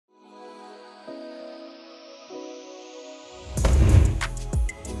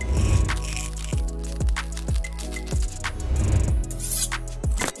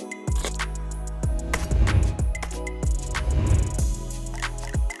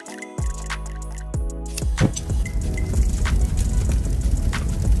What's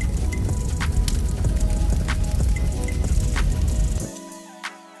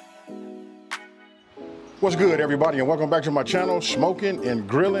good, everybody, and welcome back to my channel, Smoking and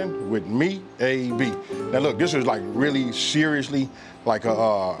Grilling with me, AB. Now look, this is like really seriously like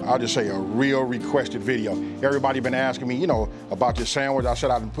I'll just say a real requested video. Everybody been asking me, about this sandwich. I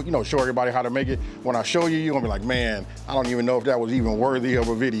said I'd put, show everybody how to make it. When I show you, you're gonna be like, man, I don't even know if that was even worthy of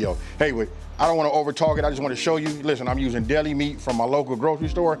a video. Hey, I don't want to over talk it. I just want to show you. Listen, I'm using deli meat from my local grocery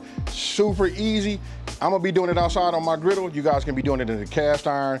store. Super easy. I'm gonna be doing it outside on my griddle. You guys can be doing it in the cast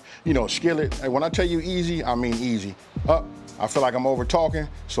iron, skillet. And when I tell you easy, I mean easy. I feel like I'm over talking,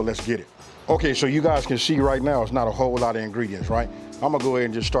 so let's get it. Okay, so you guys can see right now, it's not a whole lot of ingredients, right? I'm gonna go ahead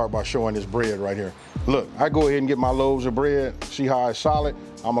and just start by showing this bread right here. Look, I go ahead and get my loaves of bread. See how it's solid?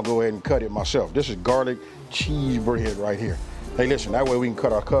 I'm gonna go ahead and cut it myself. This is garlic cheese bread right here. Hey, listen, that way we can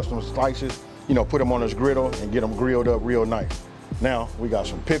cut our custom slices, put them on this griddle and get them grilled up real nice. Now, we got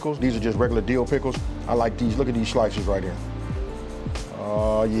some pickles. These are just regular dill pickles. I like these. Look at these slices right here.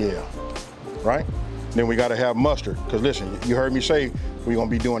 Yeah, right? Then we gotta have mustard, because listen, you heard me say we're gonna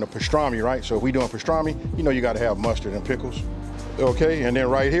be doing a pastrami, right? So if we doing pastrami, you gotta have mustard and pickles. Okay, and then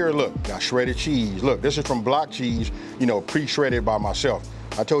right here, look, got shredded cheese. Look, this is from block cheese, pre-shredded by myself.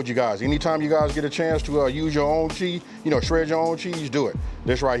 I told you guys, anytime you guys get a chance to use your own cheese, shred your own cheese, do it.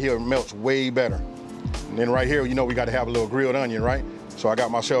 This right here melts way better. And then right here, we got to have a little grilled onion, right? So I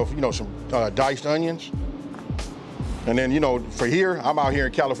got myself, some diced onions. And then, for here, I'm out here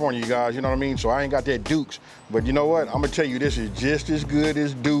in California, you guys, you know what I mean? So I ain't got that Duke's. But you know what? I'm gonna tell you, this is just as good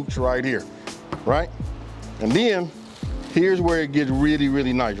as Duke's right here, right? And then, here's where it gets really,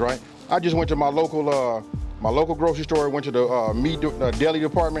 really nice, right? I just went to my local grocery store, went to the meat deli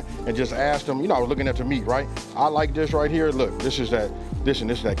department and just asked them, I was looking at the meat, right? I like this right here. Look, this is that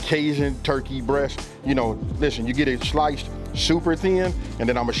Cajun turkey breast. Listen, you get it sliced super thin, and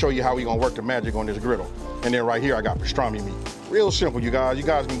then I'm gonna show you how we gonna work the magic on this griddle. And then right here, I got pastrami meat. Real simple, you guys. You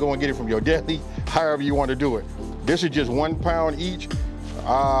guys can go and get it from your deli, however you want to do it. This is just 1 pound each.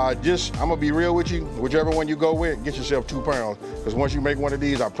 I'm gonna be real with you. Whichever one you go with, get yourself 2 pounds. Because once you make one of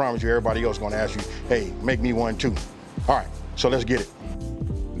these, I promise you, everybody else gonna ask you, hey, make me one too. All right, so let's get it.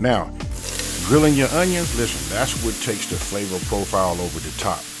 Now, grilling your onions, listen, that's what takes the flavor profile over the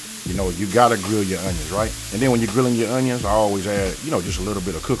top. You gotta grill your onions, right? And then when you're grilling your onions, I always add, just a little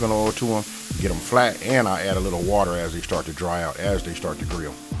bit of cooking oil to them, get them flat, and I add a little water as they start to dry out, as they start to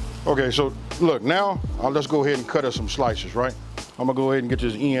grill. Okay, so look, now let's go ahead and cut us some slices, right? I'm gonna go ahead and get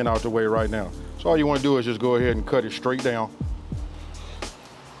this end out the way right now. So all you wanna do is just go ahead and cut it straight down.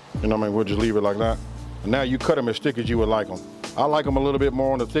 We'll just leave it like that. And now you cut them as thick as you would like them. I like them a little bit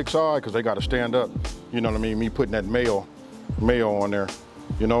more on the thick side because they gotta stand up. You know what I mean? Me putting that mayo on there,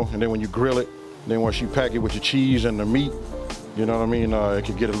 and then when you grill it, then once you pack it with your cheese and the meat, you know what I mean? It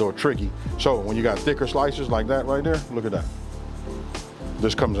can get a little tricky. So when you got thicker slices like that right there, look at that.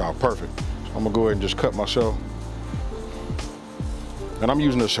 This comes out perfect. So I'm gonna go ahead and just cut myself. And I'm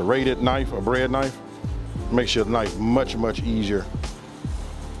using a serrated knife, a bread knife. Makes your knife much, much easier.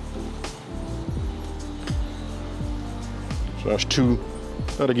 So that's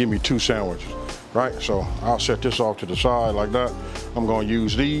that'll give me 2 sandwiches, right? So I'll set this off to the side like that. I'm gonna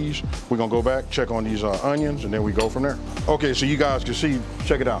use these. We're gonna go back, check on these onions, and then we go from there. Okay, so you guys can see,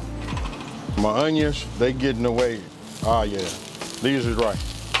 check it out. My onions, they getting away. Ah, yeah, these are right.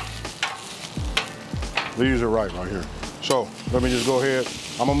 These are right here. So let me just go ahead.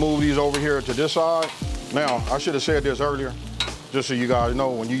 I'm gonna move these over here to this side. Now, I should have said this earlier, just so you guys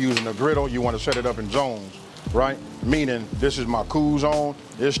know, when you're using a griddle, you wanna set it up in zones, right? Meaning, this is my cool zone.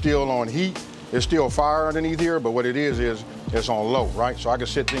 It's still on heat. It's still fire underneath here, but what it is it's on low, right? So I can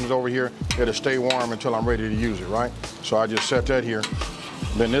set things over here. It'll stay warm until I'm ready to use it, right? So I just set that here.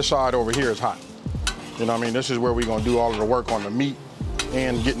 Then this side over here is hot. You know what I mean? This is where we're gonna do all of the work on the meat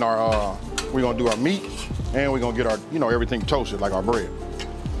and getting our, we're gonna do our meat and we're gonna get our, everything toasted like our bread.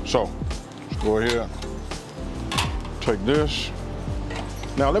 So, let's go ahead, take this.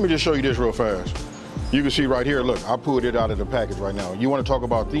 Now let me just show you this real fast. You can see right here, look, I pulled it out of the package right now. You wanna talk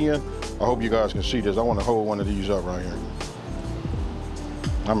about thin? I hope you guys can see this. I wanna hold one of these up right here.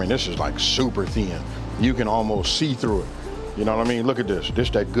 I mean, this is like super thin. You can almost see through it. You know what I mean? Look at this. This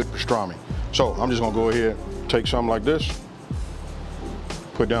is that good pastrami. So I'm just gonna go ahead, take something like this,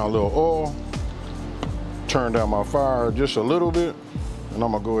 put down a little oil, turn down my fire just a little bit, and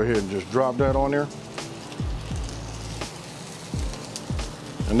I'm gonna go ahead and just drop that on there.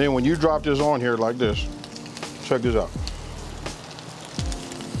 And then when you drop this on here like this, check this out.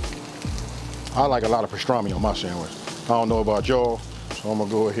 I like a lot of pastrami on my sandwich. I don't know about y'all, so I'm gonna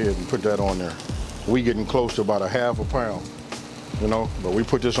go ahead and put that on there. we getting close to about a ½ pound, you know, but we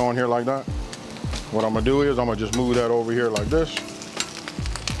put this on here like that. What I'm gonna do is I'm gonna just move that over here like this.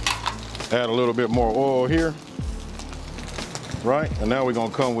 Add a little bit more oil here, right? And now we're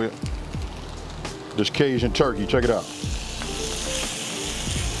gonna come with this Cajun turkey, check it out.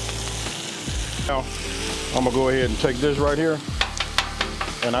 Now, I'm gonna go ahead and take this right here,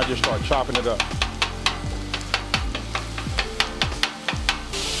 and I just start chopping it up.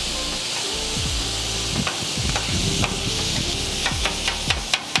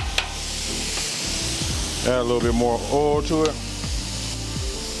 Add a little bit more oil to it.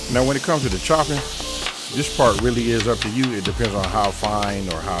 Now when it comes to the chopping, this part really is up to you. It depends on how fine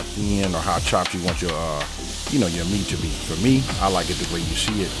or how thin or how chopped you want your your meat to be. For me, I like it the way you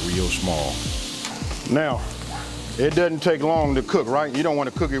see it, real small. Now, it doesn't take long to cook, right? You don't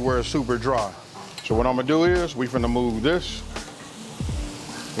want to cook it where it's super dry. So what I'm gonna do is we finna move this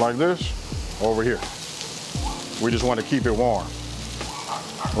like this over here. We just want to keep it warm,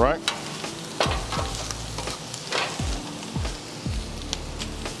 right?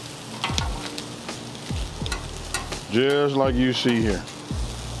 Just like you see here.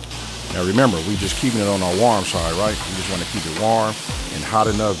 Now remember, we just keeping it on our warm side, right? We just want to keep it warm and hot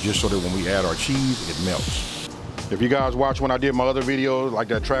enough just so that when we add our cheese, it melts. If you guys watch when I did my other videos, like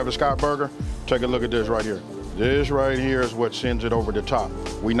that Travis Scott burger, take a look at this right here. This right here is what sends it over the top.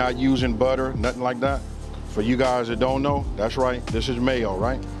 We're not using butter, nothing like that. For you guys that don't know, that's right, this is mayo,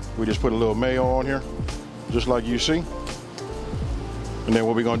 right? We just put a little mayo on here, just like you see. And then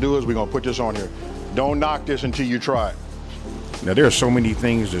what we're gonna do is we're gonna put this on here. Don't knock this until you try it. Now there are so many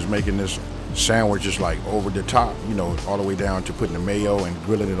things that's making this sandwich just like over the top, you know, all the way down to putting the mayo and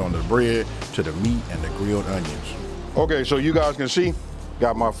grilling it on the bread, to the meat and the grilled onions. Okay, so you guys can see,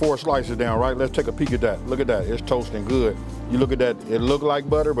 got my 4 slices down, right? Let's take a peek at that. Look at that, it's toasting good. You look at that, it looked like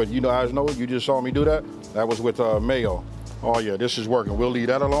butter, but you guys know, you just saw me do that. That was with mayo. Oh yeah, this is working. We'll leave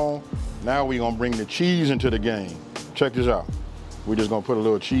that alone. Now we're gonna bring the cheese into the game. Check this out. We're just gonna put a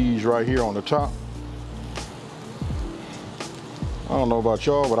little cheese right here on the top. I don't know about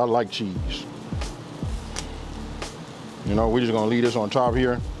y'all, but I like cheese. You know, we're just gonna leave this on top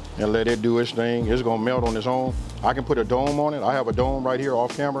here and let it do its thing. It's gonna melt on its own. I can put a dome on it. I have a dome right here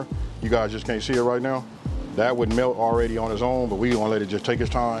off camera. You guys just can't see it right now. That would melt already on its own, but we're gonna let it just take its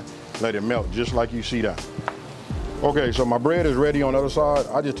time, let it melt just like you see that. Okay, so my bread is ready on the other side.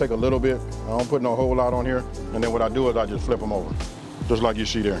 I just take a little bit. I don't put no whole lot on here. And then what I do is I just flip them over, just like you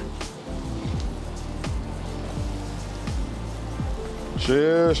see there.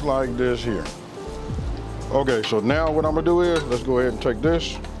 Just like this here. Okay, so now what I'm gonna do is, let's go ahead and take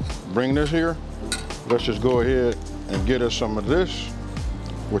this, bring this here. Let's just go ahead and get us some of this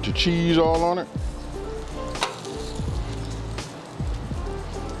with the cheese all on it.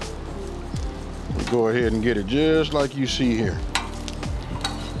 We go ahead and get it just like you see here,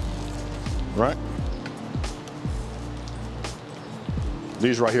 right?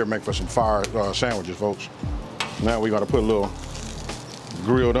 These right here make for some fire sandwiches, folks. Now we gotta put a little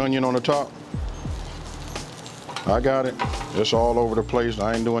grilled onion on the top. I got it. It's all over the place.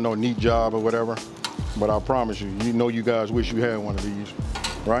 I ain't doing no neat job or whatever, but I promise you, you know you guys wish you had one of these,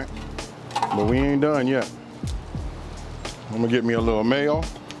 right? But we ain't done yet. I'm gonna get me a little mayo.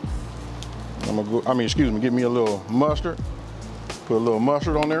 Get me a little mustard. Put a little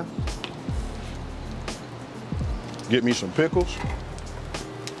mustard on there. Get me some pickles.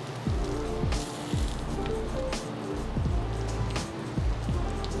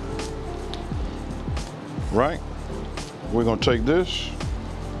 Right? We're gonna take this,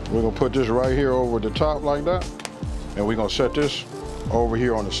 we're gonna put this right here over the top like that, and we're gonna set this over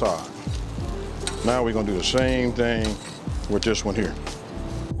here on the side. Now we're gonna do the same thing with this one here.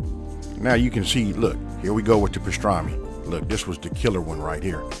 Now you can see, look, here we go with the pastrami. Look, this was the killer one right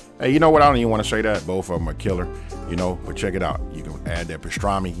here. Hey, you know what? I don't even want to say that. Both of them are killer, you know, but check it out. You can add that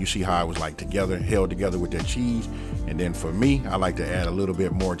pastrami. You see how it was like together, held together with that cheese. And then for me, I like to add a little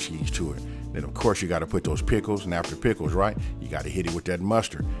bit more cheese to it. Then of course you got to put those pickles, and after pickles, right, you got to hit it with that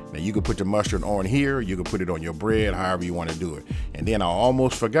mustard. Now you can put the mustard on here, you can put it on your bread, however you want to do it. And then I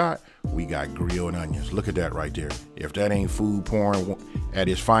almost forgot, we got grilled onions. Look at that right there. If that ain't food porn at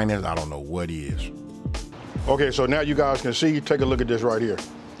its finest, I don't know what is. Okay, so now you guys can see, take a look at this right here.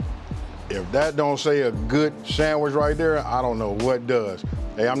 If that don't say a good sandwich right there, I don't know what does.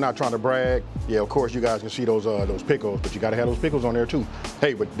 Hey, I'm not trying to brag. Yeah, of course you guys can see those pickles, but you gotta have those pickles on there too.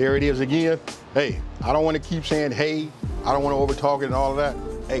 Hey, but there it is again. Hey, I don't want to keep saying hey. I don't want to overtalk it and all of that.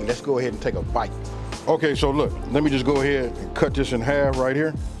 Hey, let's go ahead and take a bite. Okay, so look, let me just go ahead and cut this in half right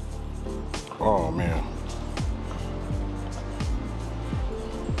here. Oh man.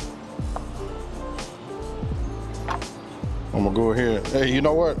 I'm gonna go ahead. Hey, you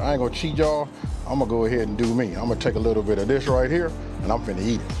know what? I ain't gonna cheat y'all. I'm gonna go ahead and do me. I'm gonna take a little bit of this right here and I'm finna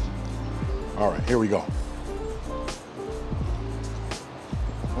eat it. All right, here we go.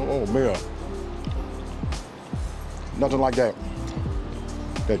 Oh man. Nothing like that.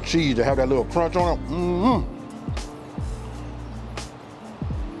 That cheese to have that little crunch on it. Mm-hmm.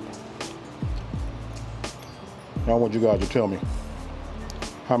 Now I want you guys to tell me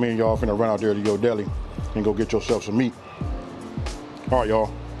how many of y'all finna run out there to your deli and go get yourself some meat. All right,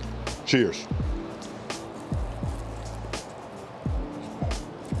 y'all. Cheers.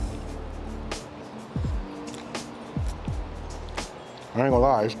 I ain't gonna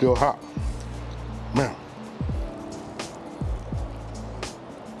lie, it's still hot. Man.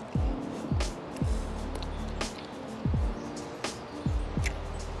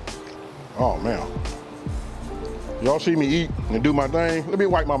 Oh man. Y'all see me eat and do my thing? Let me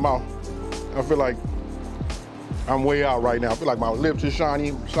wipe my mouth. I feel like I'm way out right now. I feel like my lips is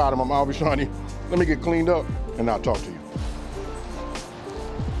shiny, side of my mouth is shiny. Let me get cleaned up and I'll talk to you.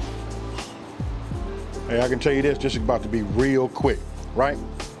 Hey, I can tell you this is about to be real quick, right?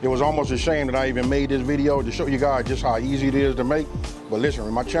 It was almost a shame that I even made this video to show you guys just how easy it is to make. But listen,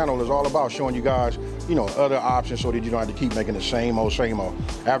 my channel is all about showing you guys, you know, other options so that you don't have to keep making the same old, same old.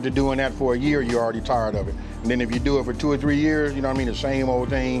 After doing that for a year, you're already tired of it. And then if you do it for 2 or 3 years, you know what I mean, the same old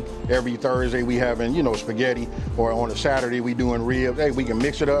thing. Every Thursday we having, you know, spaghetti, or on a Saturday we doing ribs. Hey, we can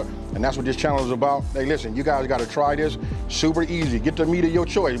mix it up, and that's what this channel is about. Hey, listen, you guys gotta try this. Super easy. Get the meat of your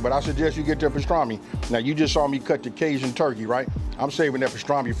choice, but I suggest you get the pastrami. Now, you just saw me cut the Cajun turkey, right? I'm saving that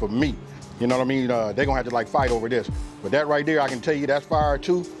pastrami for me. You know what I mean? They're gonna have to like fight over this. But that right there, I can tell you that's fire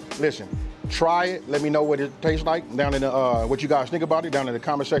too. Listen, try it. Let me know what it tastes like down in the, what you guys think about it down in the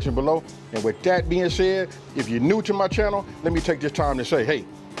comment section below. And with that being said, if you're new to my channel, let me take this time to say, hey,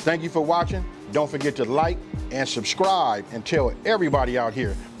 thank you for watching. Don't forget to like and subscribe and tell everybody out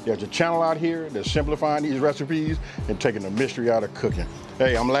here there's a channel out here that's simplifying these recipes and taking the mystery out of cooking.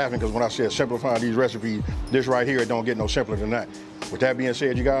 Hey, I'm laughing because when I said simplifying these recipes, this right here, it don't get no simpler than that. With that being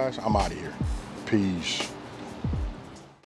said, you guys, I'm out of here. Peace.